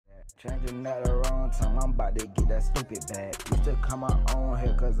Changing at the wrong time, I'm about to get that stupid bag. Used to come out on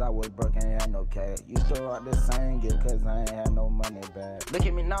here cause I was broke and had no cash. Used to rock the same gear cause I ain't had no money back. Look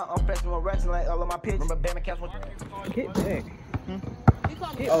at me now, I'm flexing with racks like all of my pictures. Remember Batman Caps was Get back.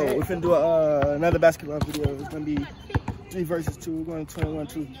 Oh, we're finna do another basketball video. It's gonna be 3 versus 2. We're going 21,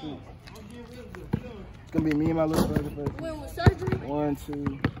 2, 2. It's gonna be me and my little brother first. When with surgery? 1, 2.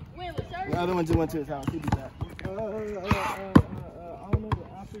 When with surgery? The other one just went to his house. He'll be back. I don't know, but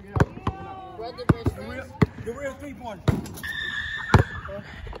I'll figure it out. Brother best friends? The real 3-pointer. Brother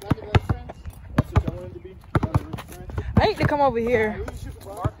best friends? That's what y'all wanted to be. I need to come over here.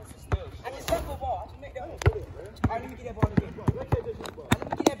 I just shot the ball. I just make that one. All right, let me get that ball again. Let's take this ball.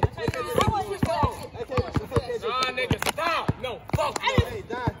 Let me get that ball. Nah, nigga, stop. No, fuck no. Hey,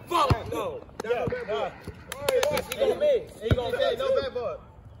 die. Fuck no. Yeah, bad ball. He gonna miss. He gonna miss. No bad ball.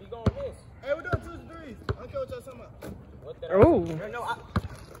 He gonna miss. Hey, we're doing 2s and 3s. I don't care what y'all talking about. What the Oh. No,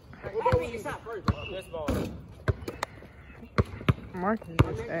 what ball we get shot first? This ball. Marcus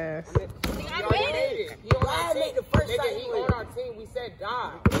is ass. I made it. He on our team. The first nigga, he on our team. We said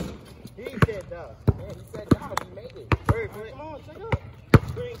die. He said die. Yeah, he said die. We made it. Come on, check up.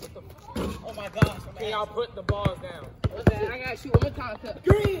 Green, get the. Oh my gosh. Can y'all put the balls down? I gotta shoot one more time.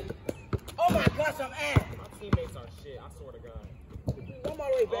 Green! Oh my gosh, I'm ass. My teammates are shit. I swear to God. I'm all the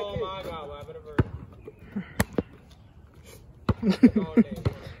way back Oh here. my God, well, I better hurry.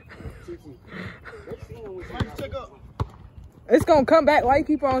 Check up. It's gonna come back. Why you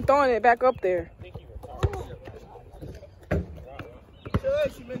keep on throwing it back up there?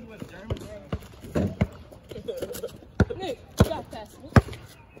 She made with German. Nick, you gotta pass me.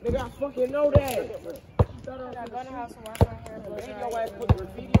 Nigga, I fucking know that. Ain't your ass put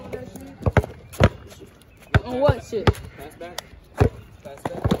graffiti on that shit? On what shit? Pass back. Pass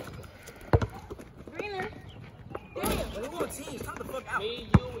back. Greener. We're on team. Come the fuck out. Me,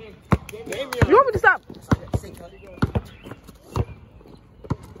 you, and Damian. You want me to stop?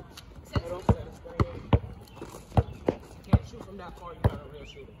 Can't shoot from that far. You're not a real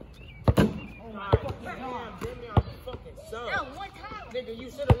shooter. Oh my God. Damian, fucking son. That one time. Nigga, you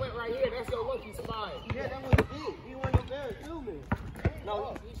should have went right here. That's your lucky spot. Yeah, that was it. He wasn't there. Kill me.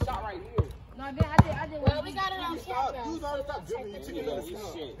 No, he shot right here. No, I did. Well, we got it on camera. You already stopped dribbling. You took it on the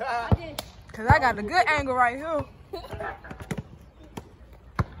Shit. I did. Cause I got a good angle right here.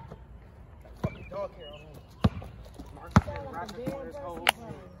 fucking dog hair on him.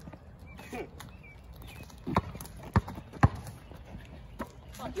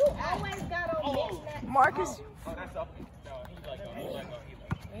 You always got on mixed. Marcus. Oh, that's up. No, he's like, he's like,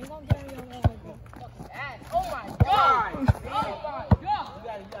 Ain't gonna get on your leg like that. Oh my God! Oh my God! You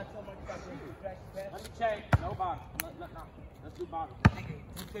gotta tell my stop doing let me check. No bottom. No. Let's do bottom. You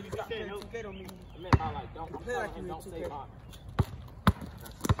said you got 2K on me. I meant by like, don't. I'm telling him, don't say bottom.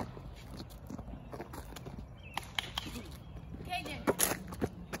 Kaden.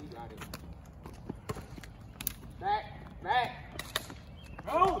 You got it. Back.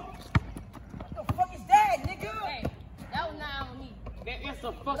 Oh! What the fuck is that, nigga? Hey, that was not on me. That's a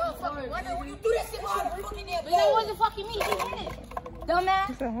No, fucking fucking what? You do that shit while I'm looking at But that wasn't fucking me. He hit it. Dumbass.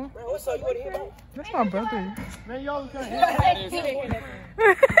 He said, huh? Man, what's up? You wanna hear that? That's my brother. Man, y'all can't hear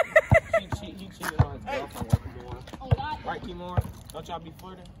He cheated on his girlfriend. Oh God. Right, Kimora? Don't y'all be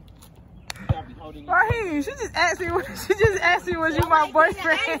flirting? Y'all be holding your Raheem, she just asked me. Was you my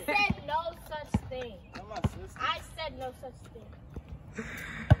boyfriend? I said no such thing. I'm my sister. I said no such thing.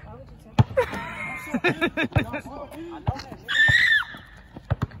 Why would you say? I know that, nigga.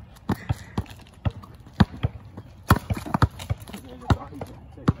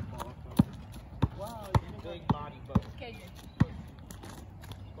 Wow, Big body, but Kaden,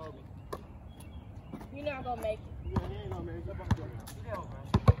 Kobe. you're not gonna make it. yeah, he ain't gonna make it. Sit down.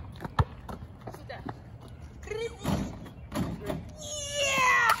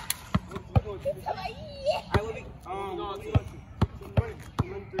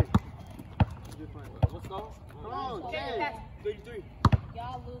 Let's go. Come on, Okay, 10, 33.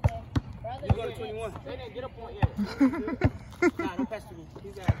 y'all losing. Brother, You go to 21. They didn't get a point yet. Nah, don't pass to me.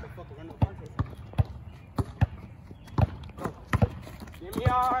 He's gonna have to fucking run up contest. Give me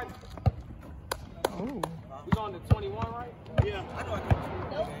hard. Oh. We going to 21, right? Yeah, I know I can.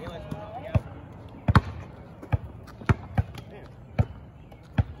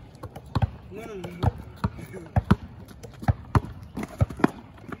 No.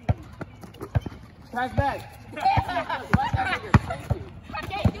 Pass back. I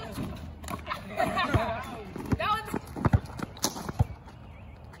can't do it. That was.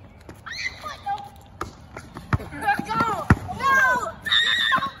 Let's go. No.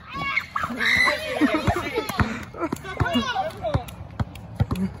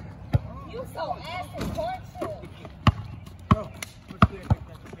 You so ass and torture. Bro, What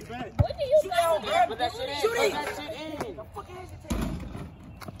do you got on your booty? Shoot that shit in. Don't fucking hesitate.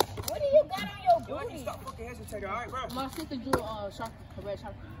 What do you got on your Yo, I need booty? to stop fucking hesitating, alright, bro? My sister drew a shark, a red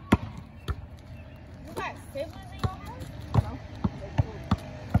shark. You got siblings in your house? No.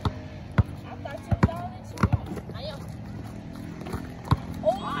 I thought you was all that you was. I am. Oh,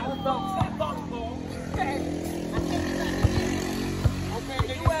 Okay,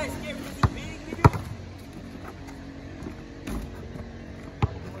 nigga. You ass scared because you big, nigga?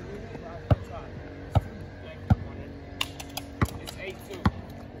 It's 8-2.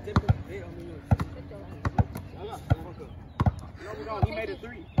 He made it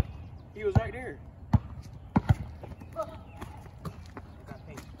 3. He was right there.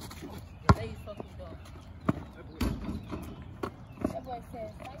 they fucking dumb. That boy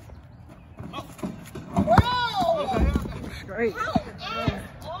said, bro! Straight.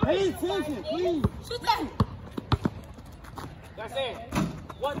 Pay attention, please. Shoot that! That's it.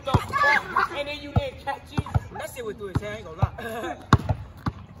 What the fuck? And then you didn't catch it? That shit went through his head, I ain't gonna lie.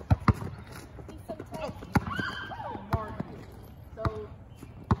 So,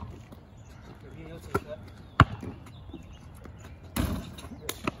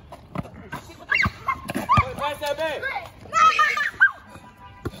 That's that bad.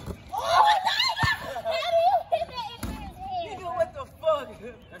 oh, how do you hit that in his head? Nigga, what the fuck?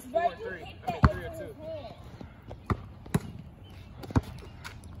 That's Bro, 4 you 3. hit I mean that 3 or in 2. his head.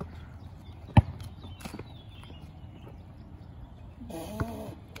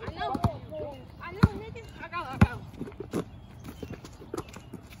 I know, nigga. I got.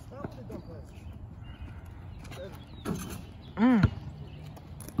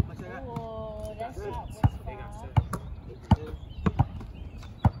 Oh, that's not what's They got foul. 7.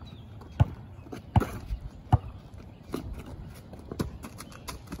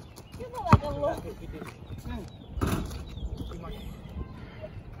 You look like a little.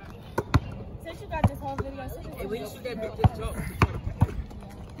 Since you got this whole video, since Hey, when you shoot that bitch, just jump.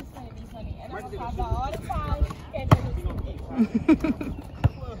 it's gonna be funny. And I'm gonna pop out all the time. And then it's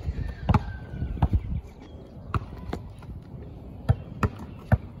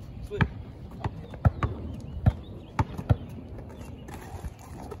Switch.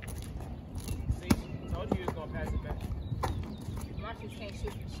 See, told you he was gonna pass it back. Marcus can't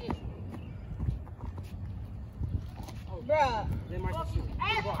shoot for shit. Bruh. Then Marcus shoot.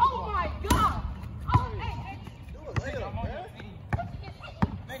 Oh my god! Oh, hey. Nigga,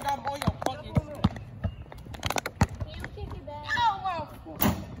 I'm on your fucking Can you kick it back? Oh,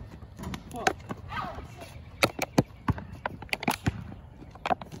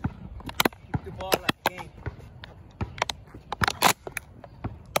 Keep the ball like a game.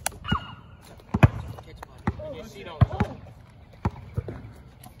 Catch ball. Get shit on.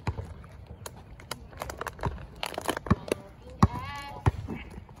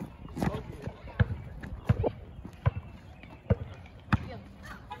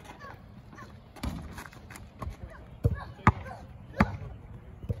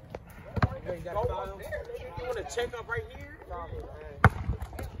 You want to check up right here?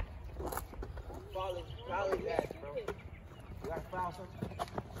 Follow that, bro. You got to foul something?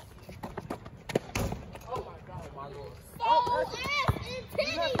 Oh my God, my Lord. So ass and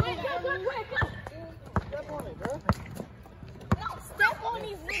titty! Wake up! Step on it, bro. No, step on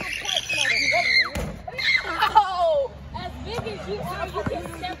these little parts, no! As big as you are, you can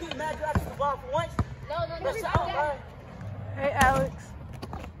step on. Mad drop the ball for once. No, That's stop out, that. right? Hey, Alex.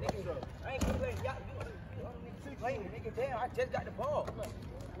 I ain't complaining. Y'all, you niggas complaining, nigga. Damn, I just got the ball. I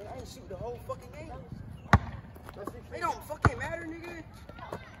mean, I ain't shoot the whole fucking game. It don't fucking matter, nigga.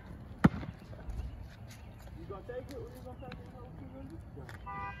 You gonna take it? Or you gonna take it?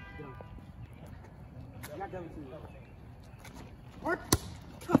 I got done with you. Work.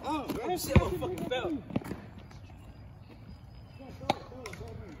 Come on, bro. That shit was fucking fell.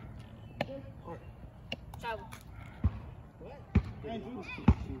 Travel. Thank you.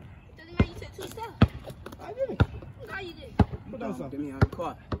 Doesn't matter, you said 2 steps. I did. No, you did. Put down Get something. me on the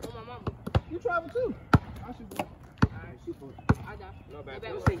court. On my mama. You travel too. I should go. Alright, shoot for it. I got. No bad. No bad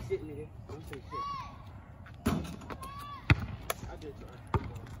Don't word. say shit, nigga. Don't say shit. I did try.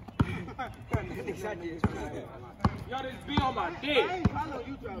 Y'all just be on my I dick. ain't I know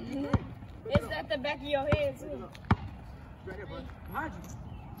you travel. You great. It's at the back of your head, too. Right there, bro. Behind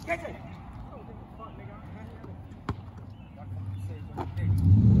you. Catch it.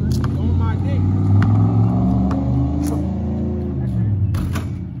 On my dick.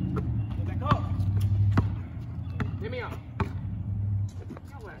 Get back up. Get me out.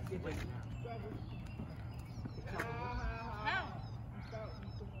 Get back How?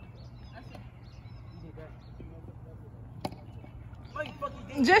 That's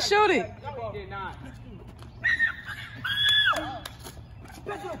Just shoot it.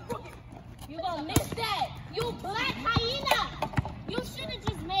 You gonna miss that. You black hyena. You should have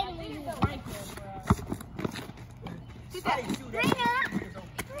just made it when you was right there, bro. Bring her.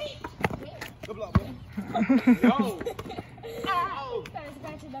 Good luck, bro. Started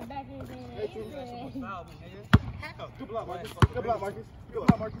scratching the back of his head. Good luck, Marcus. Good luck, Marcus. Good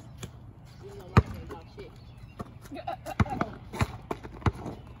luck, Marcus.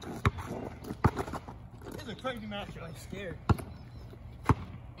 This is a crazy match. I'm scared.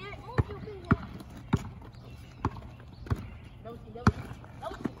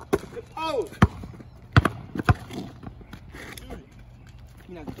 Oh!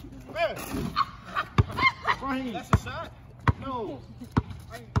 You're not gonna shoot that. Raheem. That's a shot? No.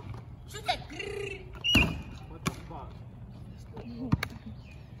 Shoot that. What the fuck?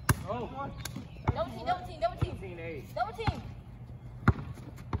 Oh. Double team. Double team. Double team.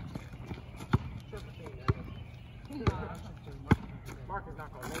 Marcus not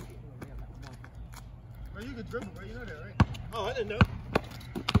gonna make it. Bro, you can dribble, bro. You know that, right? Oh, I didn't know.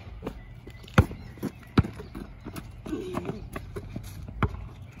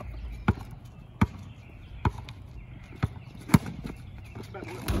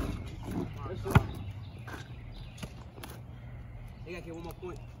 They gotta get one more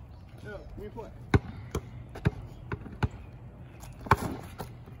point. Yeah, 3 point.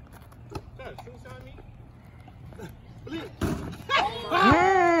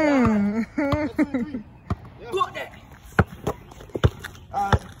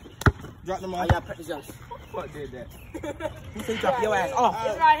 Alright. Drop them off. Y'all practice y'all. Fuck did that. He said drop your ass off.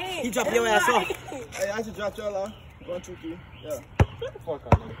 It's right here. He dropped your ass off. Hey, I should drop y'all off. 1, 2, 3. Yeah. Fuck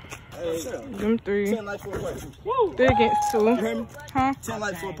on me. Hey, Them 3. 10 likes for a part 2. 3 against 2. You hear me? Huh? 10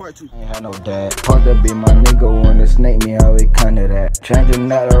 likes for a part 2. Ain't had no dad. Supposed to be my nigga when it snake me, how it come to that.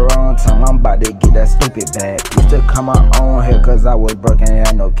 Changing at the wrong time, I'm about to get that stupid bag. Used to come my own here cause I was broke, ain't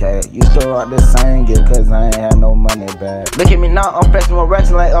had no cash. Used to rock the same gear cause I ain't had no money back. Look at me now, I'm flexing with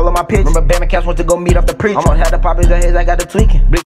racing like all of my pitches. Remember Batman Cats went to go meet up the preacher. Almost had the poppies of his, I got the tweaking.